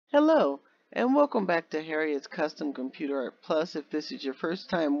Hello, and welcome back to Harriet's Custom Computer Art Plus. If this is your first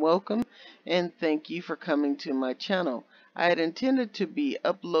time, welcome, and thank you for coming to my channel. I had intended to be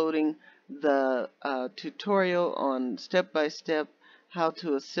uploading the tutorial on step-by-step how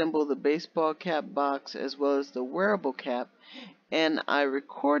to assemble the baseball cap box as well as the wearable cap, and I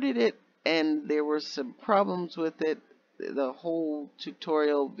recorded it, and there were some problems with it. The whole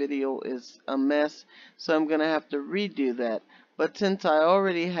tutorial video is a mess, so I'm going to have to redo that. But since I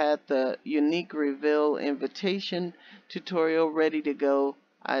already had the unique reveal invitation tutorial ready to go,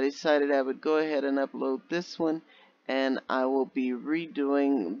 I decided I would go ahead and upload this one, and I will be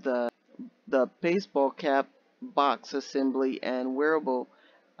redoing the baseball cap box assembly and wearable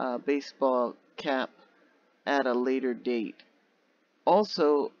baseball cap at a later date.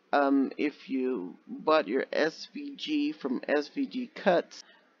 Also, if you bought your SVG from SVG Cuts,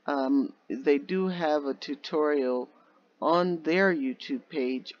 they do have a tutorial on their YouTube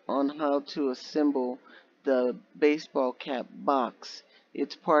page on how to assemble the baseball cap box.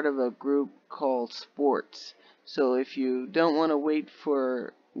 It's part of a group called Sports. So if you don't want to wait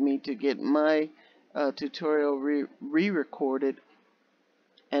for me to get my tutorial re-recorded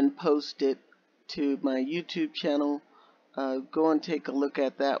and post it to my YouTube channel, go and take a look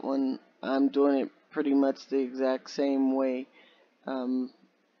at that one. I'm doing it pretty much the exact same way.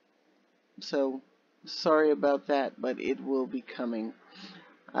 So sorry about that, but it will be coming.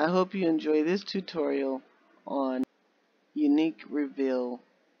 I hope you enjoy this tutorial on unique reveal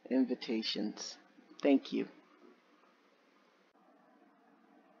invitations. Thank you.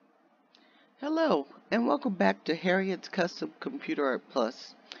 Hello, and welcome back to Harriet's Custom Computer Art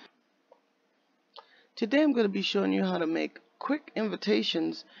Plus. Today I'm going to be showing you how to make quick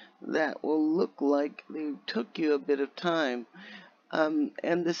invitations that will look like they took you a bit of time.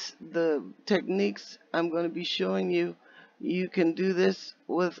 And the techniques I'm going to be showing you, you can do this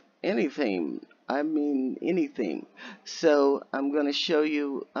with anything. I mean anything. So I'm going to show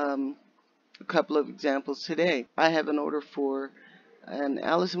you a couple of examples today. I have an order for an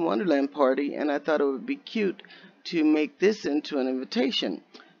Alice in Wonderland party, and I thought it would be cute to make this into an invitation.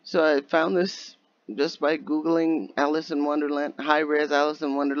 So I found this just by Googling Alice in Wonderland, high-res Alice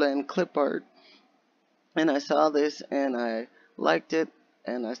in Wonderland clip art, and I saw this and I liked it,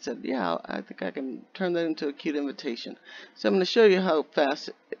 and I said, yeah, I think I can turn that into a cute invitation. So I'm going to show you how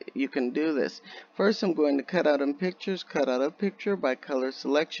fast you can do this. First, I'm going to cut out in pictures, cut out a picture by color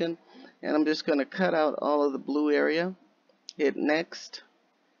selection, and I'm just going to cut out all of the blue area. Hit next,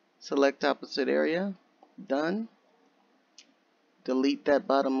 select opposite area, done. Delete that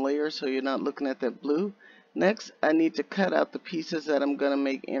bottom layer so you're not looking at that blue. Next, I need to cut out the pieces that I'm going to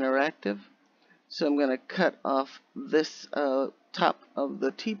make interactive. So I'm going to cut off this top of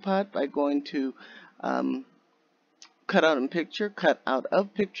the teapot by going to cut out in picture, cut out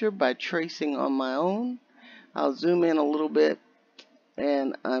of picture by tracing on my own. I'll zoom in a little bit,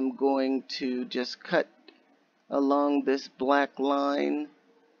 and I'm going to just cut along this black line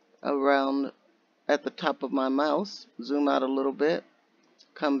around at the top of my mouse. Zoom out a little bit,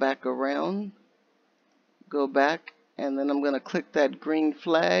 come back around, go back, and then I'm going to click that green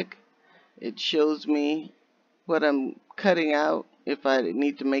flag. It shows me what I'm cutting out. If I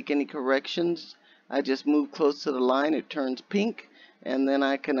need to make any corrections, I just move close to the line, it turns pink, and then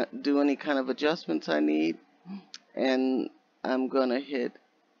I can do any kind of adjustments I need. And I'm going to hit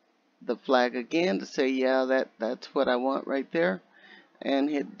the flag again to say, yeah, that's what I want right there, and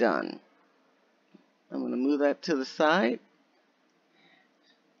hit done. I'm going to move that to the side,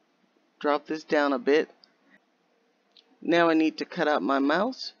 drop this down a bit. Now I need to cut out my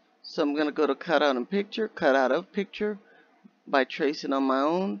mouse, so I'm going to go to cut out in picture, cut out of picture by tracing on my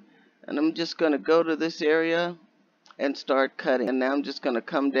own, and I'm just going to go to this area and start cutting. And now I'm just going to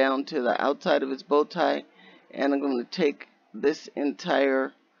come down to the outside of his bow tie, and I'm going to take this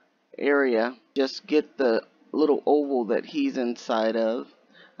entire area, just get the little oval that he's inside of.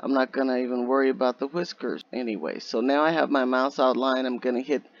 I'm not going to even worry about the whiskers anyway. So now I have my mouse outline. I'm going to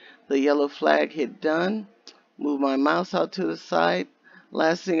hit the yellow flag, hit done, move my mouse out to the side.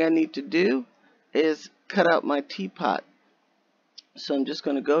 Last thing I need to do is cut out my teapot. So I'm just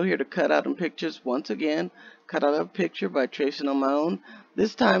going to go here to cut out in pictures once again, cut out a picture by tracing on my own.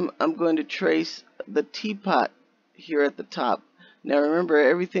 This time I'm going to trace the teapot here at the top. Now remember,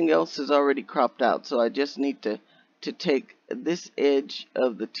 everything else is already cropped out, so I just need to take this edge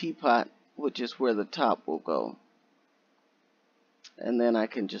of the teapot, which is where the top will go. And then I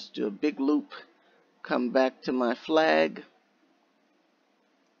can just do a big loop, come back to my flag,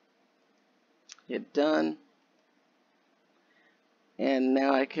 hit done, and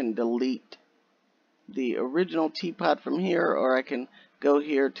now I can delete the original teapot from here, or I can go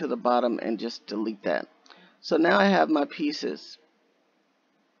here to the bottom and just delete that. So now I have my pieces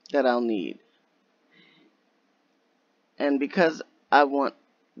that I'll need. And because I want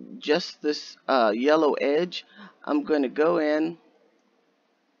just this yellow edge, I'm going to go in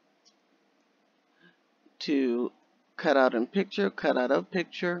to cut out in picture, cut out of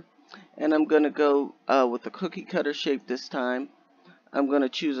picture, and I'm going to go with the cookie cutter shape this time. I'm going to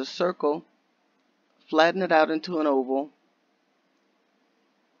choose a circle, flatten it out into an oval,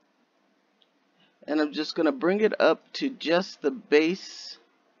 and I'm just going to bring it up to just the base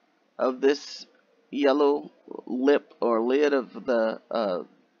of this yellow lip or lid of the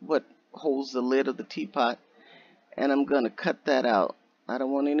what holds the lid of the teapot, and I'm going to cut that out. I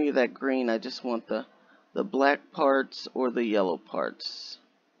don't want any of that green, I just want the black parts or the yellow parts.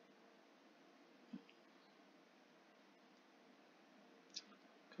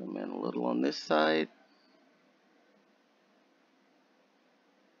 Come in a little on this side.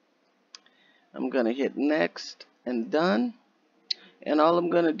 I'm going to hit next and done. And all I'm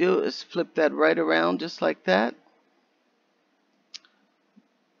going to do is flip that right around just like that.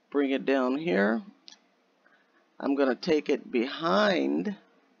 Bring it down here. I'm going to take it behind.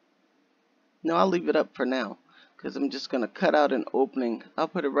 No, I'll leave it up for now because I'm just going to cut out an opening. I'll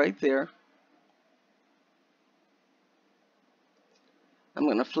put it right there. I'm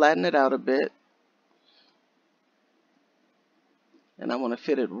going to flatten it out a bit. And I want to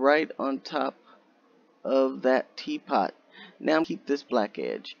fit it right on top of that teapot. Now I'm keep this black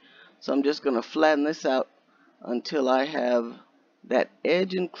edge. So I'm just going to flatten this out until I have that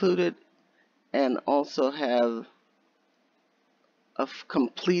edge included and also have a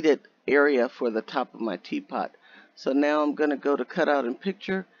completed area for the top of my teapot. So now I'm going to go to cut out in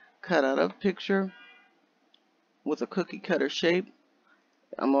picture, cut out of picture with a cookie cutter shape.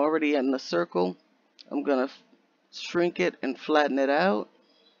 I'm already in the circle. I'm going to shrink it and flatten it out,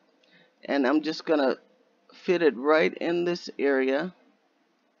 and I'm just going to fit it right in this area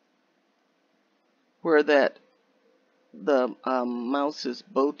where that the mouse's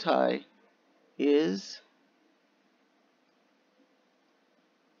bow tie is.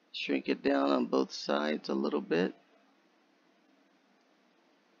 Shrink it down on both sides a little bit.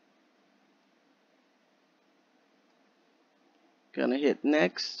 Gonna hit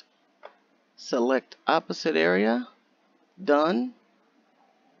next, select opposite area, done.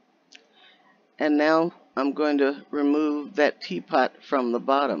 And now I'm going to remove that teapot from the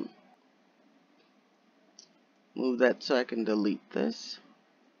bottom. Move that so I can delete this.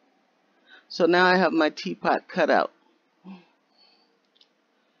 So now I have my teapot cut out.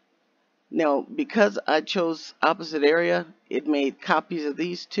 Now, because I chose opposite area, it made copies of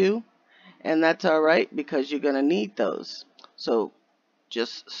these two, and that's alright because you're going to need those. So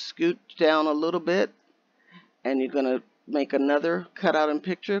just scoot down a little bit, and you're going to make another cut out in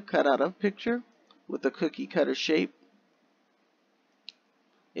picture, cut out of picture with the cookie cutter shape.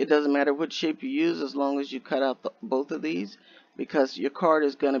 It doesn't matter which shape you use as long as you cut out both of these, because your card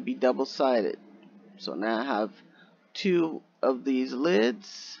is going to be double-sided. So now I have two of these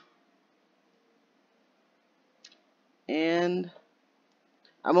lids. And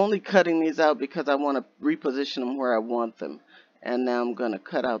I'm only cutting these out because I want to reposition them where I want them. And now I'm going to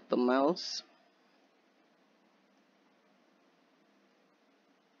cut out the mouse.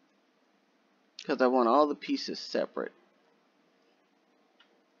 Because I want all the pieces separate.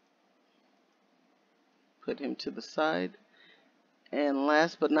 Put him to the side. And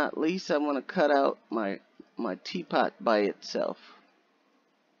last but not least, I want to cut out my teapot by itself.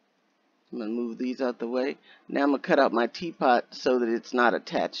 I'm going to move these out the way. Now I'm going to cut out my teapot so that it's not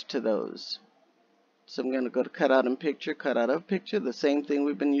attached to those. So I'm going to go to cut out in picture, cut out of picture, the same thing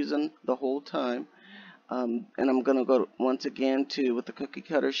we've been using the whole time. And I'm going to go once again to with the cookie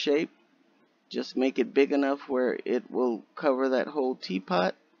cutter shape. Just make it big enough where it will cover that whole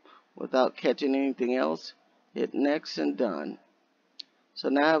teapot without catching anything else. Hit next and done. So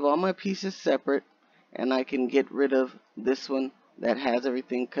now I have all my pieces separate, and I can get rid of this one that has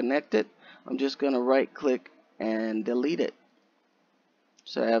everything connected. I'm just going to right click and delete it.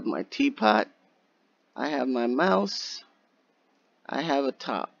 So I have my teapot, I have my mouse, I have a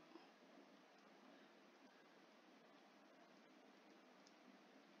top.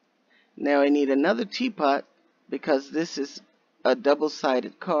 Now I need another teapot because this is a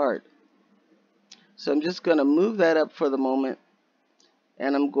double-sided card. So I'm just going to move that up for the moment,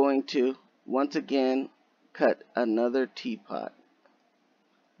 and I'm going to once again cut another teapot.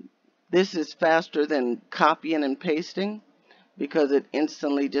 This is faster than copying and pasting because it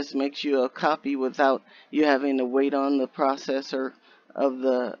instantly just makes you a copy without you having to wait on the processor of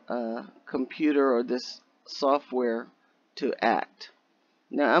the computer or this software to act.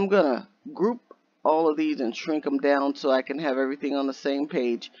 Now I'm gonna group all of these and shrink them down so I can have everything on the same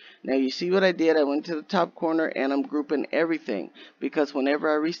page. Now you see what I did? I went to the top corner and I'm grouping everything, because whenever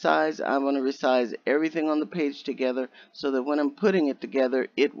I resize, I'm going to resize everything on the page together so that when I'm putting it together,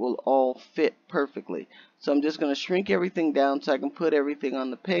 it will all fit perfectly. So I'm just going to shrink everything down so I can put everything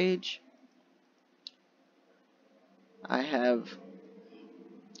on the page. I have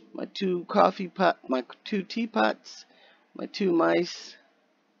my two my two teapots, my two mice,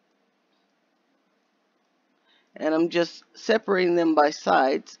 and I'm just separating them by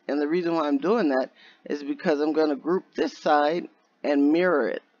sides. And the reason why I'm doing that is because I'm going to group this side and mirror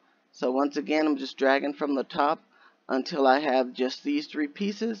it. So once again, I'm just dragging from the top until I have just these three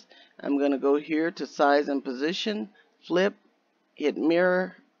pieces. I'm going to go here to size and position, flip, hit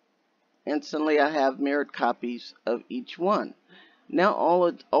mirror. Instantly I have mirrored copies of each one. Now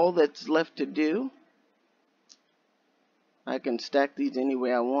all that's left to do, I can stack these any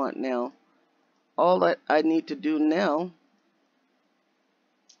way I want. Now all that I need to do now,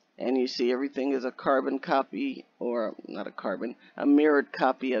 and you see everything is a carbon copy, or not a carbon, a mirrored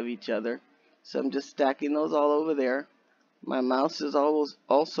copy of each other. So I'm just stacking those all over there. My mouse is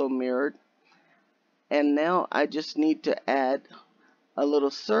also mirrored. And now I just need to add a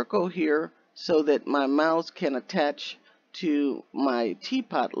little circle here so that my mouse can attach to my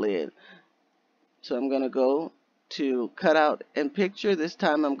teapot lid. So I'm going to go to cutout and picture. This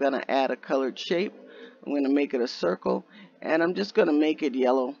time I'm going to add a colored shape. I'm going to make it a circle, and I'm just going to make it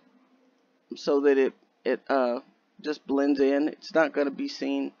yellow so that it just blends in. It's not going to be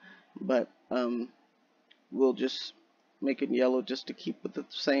seen, but we'll just make it yellow just to keep with the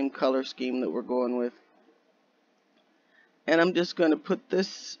same color scheme that we're going with. And I'm just going to put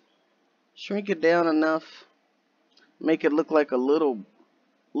this, shrink it down enough, make it look like a little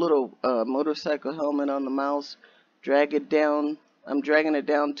motorcycle helmet on the mouse. Drag it down. I'm dragging it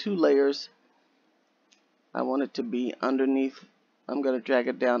down 2 layers. I want it to be underneath. I'm going to drag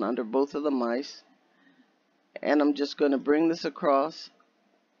it down under both of the mice. And I'm just going to bring this across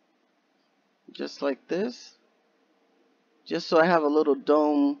just like this, just so I have a little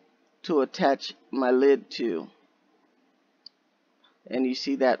dome to attach my lid to. And you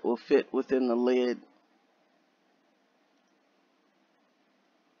see that will fit within the lid.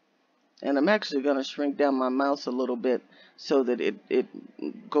 And I'm actually going to shrink down my mouse a little bit so that it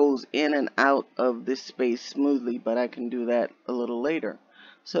goes in and out of this space smoothly, but I can do that a little later.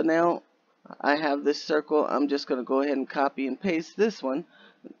 So now I have this circle. I'm just going to go ahead and copy and paste this one.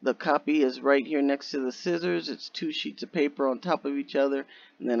 The copy is right here next to the scissors. It's 2 sheets of paper on top of each other,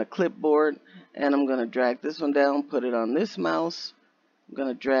 and then a clipboard. And I'm going to drag this one down, put it on this mouse. I'm going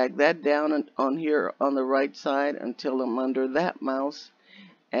to drag that down on here on the right side until I'm under that mouse.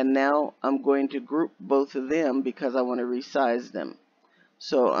 And now I'm going to group both of them because I want to resize them.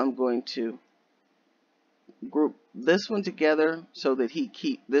 So I'm going to group this one together so that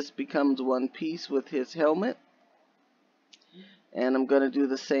this becomes one piece with his helmet. And I'm going to do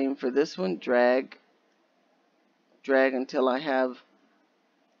the same for this one. Drag until I have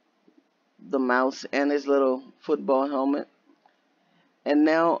the mouse and his little football helmet. And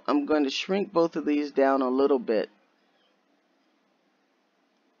now I'm going to shrink both of these down a little bit.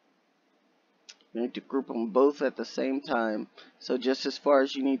 You need to group them both at the same time. So just as far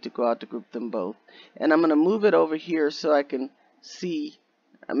as you need to go out to group them both. And I'm going to move it over here so I can see.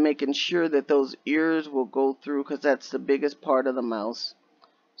 I'm making sure that those ears will go through because that's the biggest part of the mouse.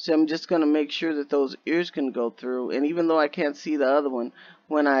 So I'm just going to make sure that those ears can go through. And even though I can't see the other one,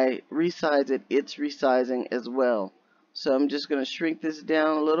 when I resize it, it's resizing as well. So I'm just going to shrink this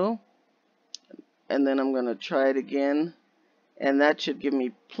down a little. And then I'm going to try it again. And that should give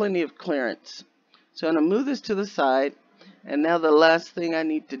me plenty of clearance. So I'm going to move this to the side, and now the last thing I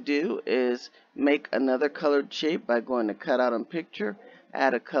need to do is make another colored shape by going to cutout and picture,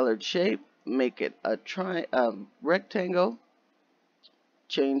 add a colored shape, make it a rectangle,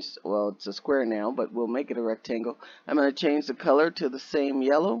 well, it's a square now, but we'll make it a rectangle. I'm going to change the color to the same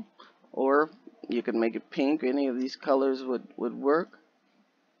yellow, or you can make it pink. Any of these colors would work.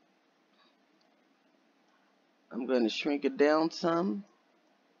 I'm going to shrink it down some.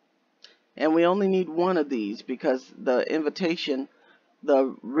 And we only need one of these because the invitation,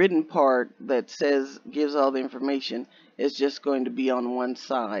 the written part that gives all the information, is just going to be on one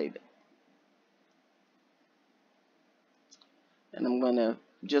side. And I'm going to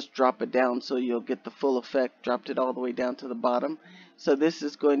just drop it down so you'll get the full effect. Dropped it all the way down to the bottom. So this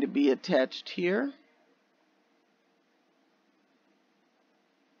is going to be attached here.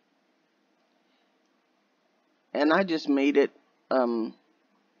 And I just made it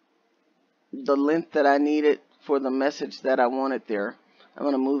the length that I needed for the message that I wanted there. I'm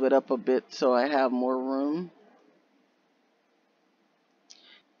going to move it up a bit so I have more room.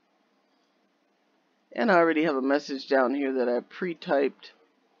 And I already have a message down here that I pre-typed.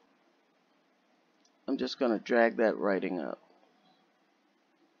 I'm just going to drag that writing up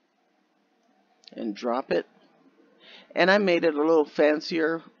and drop it. And I made it a little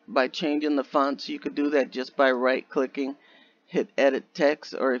fancier by changing the font, so you could do that just by right clicking, hit edit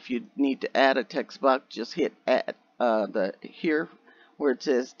text, or if you need to add a text box, just hit add here where it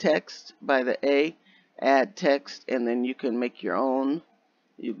says text by the A, add text, and then you can make your own.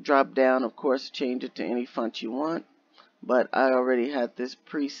 You drop down, of course, change it to any font you want, but I already had this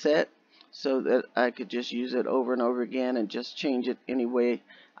preset so that I could just use it over and over again and just change it any way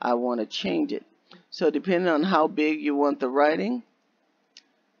I want to change it. So depending on how big you want the writing,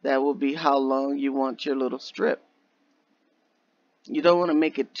 that will be how long you want your little strip. You don't want to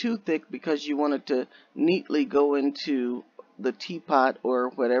make it too thick because you want it to neatly go into the teapot or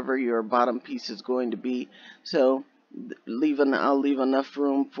whatever your bottom piece is going to be. So I'll leave enough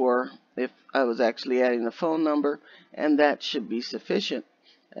room for if I was actually adding the phone number, and that should be sufficient.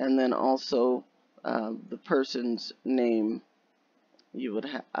 And then also the person's name,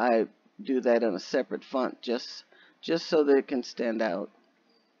 I do that in a separate font just so that it can stand out.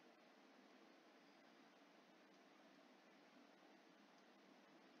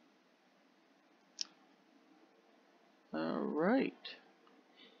 Alright.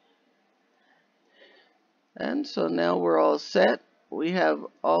 And so now we're all set. We have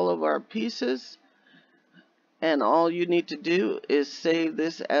all of our pieces, and all you need to do is save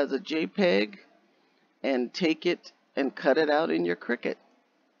this as a JPEG and take it and cut it out in your Cricut.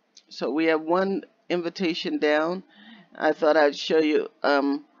 So we have one invitation down. I thought I'd show you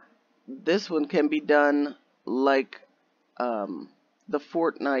this one can be done like the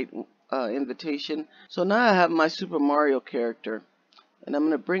Fortnite invitation. So now I have my Super Mario character, and I'm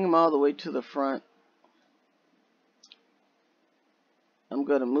going to bring him all the way to the front. I'm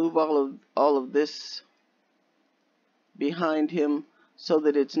going to move all of this behind him so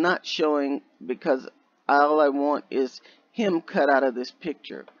that it's not showing, because all I want is him cut out of this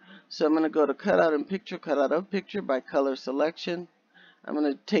picture. So I'm going to go to cut out in picture, cut out of picture by color selection. I'm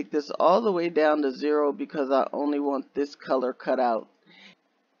going to take this all the way down to 0 because I only want this color cut out.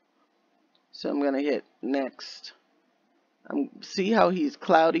 So I'm going to hit next. See how he's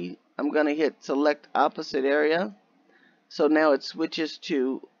cloudy? I'm going to hit select opposite area. So now it switches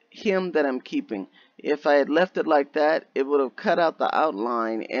to him that I'm keeping. If I had left it like that, it would have cut out the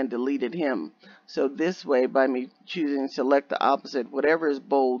outline and deleted him. So this way, by me choosing select the opposite, whatever is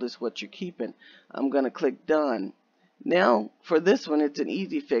bold is what you're keeping. I'm going to click done. Now for this one, it's an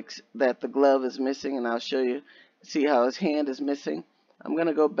easy fix that the glove is missing, and I'll show you. See how his hand is missing? I'm going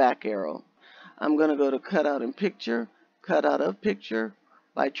to go back arrow. I'm going to go to cut out in picture, cut out of picture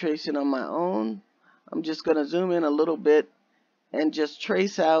by tracing on my own. I'm just going to zoom in a little bit and just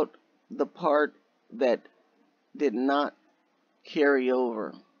trace out the part that did not carry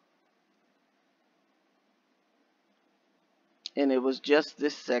over. And it was just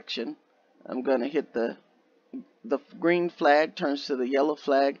this section. I'm going to hit the green flag, turns to the yellow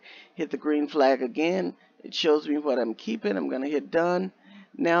flag, hit the green flag again. It shows me what I'm keeping. I'm going to hit done.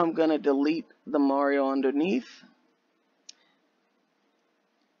 Now I'm going to delete the Mario underneath.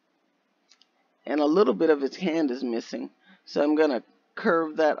 And a little bit of his hand is missing. So I'm going to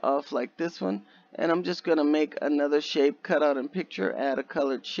curve that off like this one. And I'm just going to make another shape, cut out in picture, add a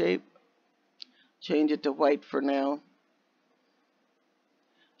colored shape. Change it to white for now.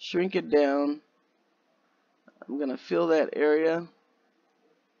 Shrink it down. I'm going to fill that area.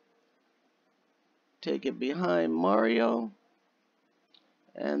 Take it behind Mario.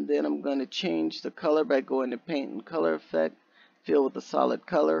 And then I'm going to change the color by going to Paint and Color Effect. Fill with a solid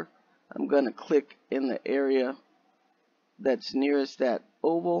color. I'm going to click in the area that's nearest that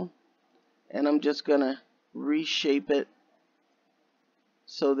oval, and I'm just going to reshape it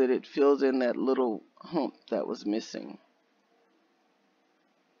so that it fills in that little hump that was missing.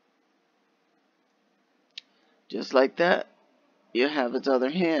 Just like that, you have its other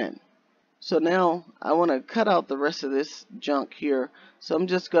hand. So now I want to cut out the rest of this junk here. So I'm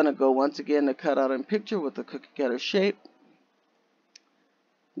just going to go once again to cut out in picture with the cookie cutter shape.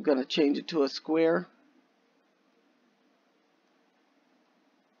 I'm going to change it to a square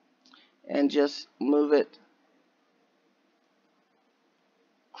and just move it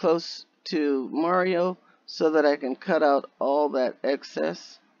close to Mario so that I can cut out all that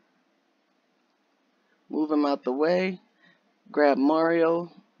excess. Move him out the way, grab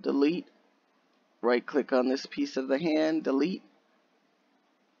Mario, delete, right click on this piece of the hand, delete.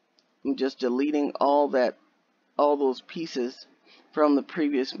 I'm just deleting all those pieces from the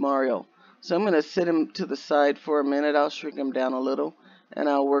previous Mario. So I'm going to set him to the side for a minute. I'll shrink him down a little and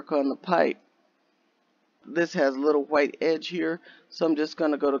I'll work on the pipe. This has a little white edge here, so I'm just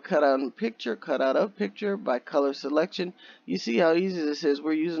going to go to cut out in picture, cut out of picture by color selection. You see how easy this is.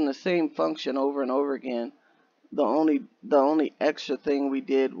 We're using the same function over and over again. The only extra thing we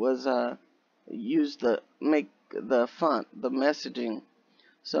did was make the font, the messaging.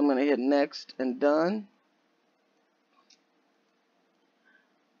 So I'm going to hit next and done.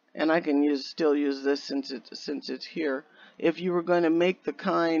 And I can still use this since it's here. If you were going to make the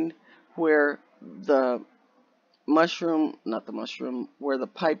kind where the where the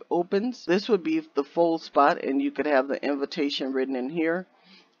pipe opens, this would be the fold spot, and you could have the invitation written in here.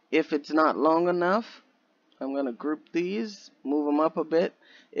 If it's not long enough, I'm going to group these, move them up a bit.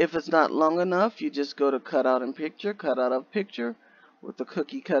 If it's not long enough, you just go to cut out in picture, cut out of picture with the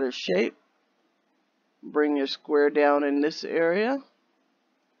cookie cutter shape. Bring your square down in this area.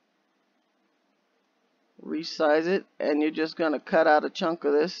 Resize it, and you're just going to cut out a chunk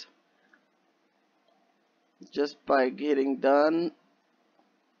of this just by hitting done.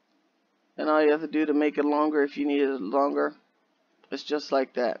 And all you have to do to make it longer, if you need it longer, it's just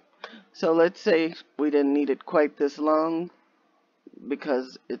like that. So let's say we didn't need it quite this long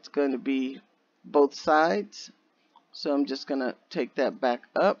because it's going to be both sides. So I'm just going to take that back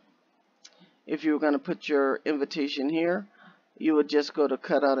up. If you were going to put your invitation here, you would just go to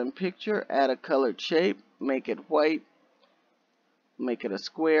cut out in picture, add a colored shape, make it white, make it a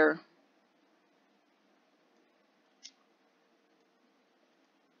square.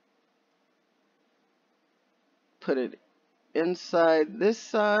 Put it inside this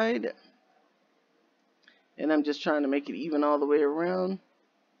side, and I'm just trying to make it even all the way around.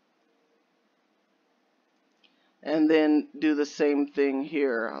 And then do the same thing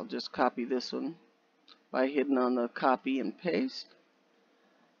here. I'll just copy this one by hitting on the copy and paste.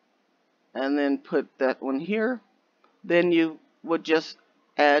 And then put that one here. Then you would just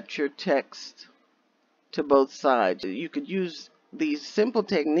add your text to both sides. You could use these simple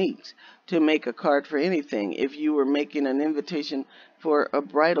techniques to make a card for anything. If you were making an invitation for a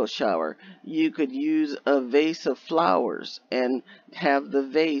bridal shower, you could use a vase of flowers and have the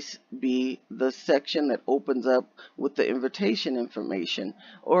vase be the section that opens up with the invitation information,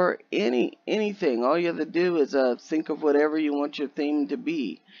 or anything. All you have to do is think of whatever you want your theme to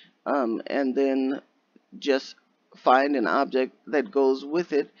be, and then just find an object that goes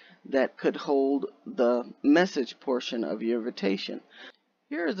with it that could hold the message portion of your invitation.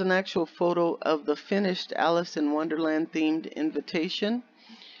 Here is an actual photo of the finished Alice in Wonderland themed invitation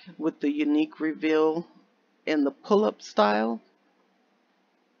with the unique reveal in the pull-up style.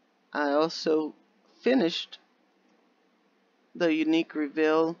 I also finished the unique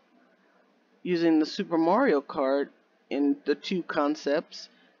reveal using the Super Mario card in the two concepts.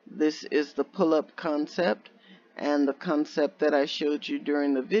 This is the pull-up concept, and the concept that I showed you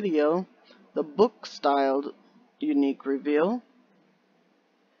during the video, the book-styled unique reveal.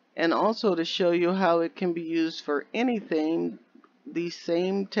 And also to show you how it can be used for anything, these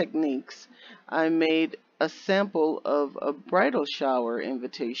same techniques, I made a sample of a bridal shower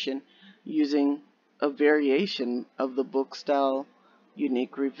invitation using a variation of the book-style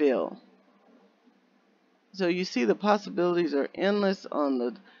unique reveal. So you see the possibilities are endless on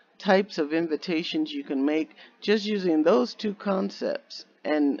the types of invitations you can make just using those two concepts,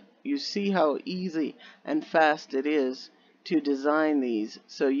 and you see how easy and fast it is to design these.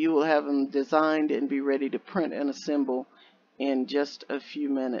 So you will have them designed and be ready to print and assemble in just a few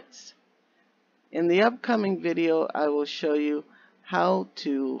minutes. In the upcoming video, I will show you how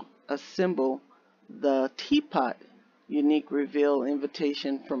to assemble the teapot unique reveal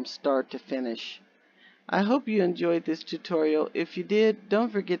invitation from start to finish. I hope you enjoyed this tutorial. If you did,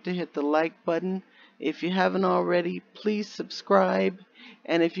 don't forget to hit the like button. If you haven't already, please subscribe.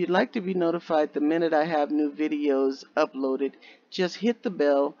 And if you'd like to be notified the minute I have new videos uploaded, just hit the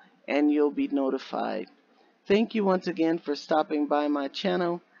bell and you'll be notified. Thank you once again for stopping by my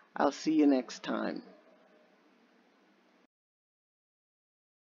channel. I'll see you next time.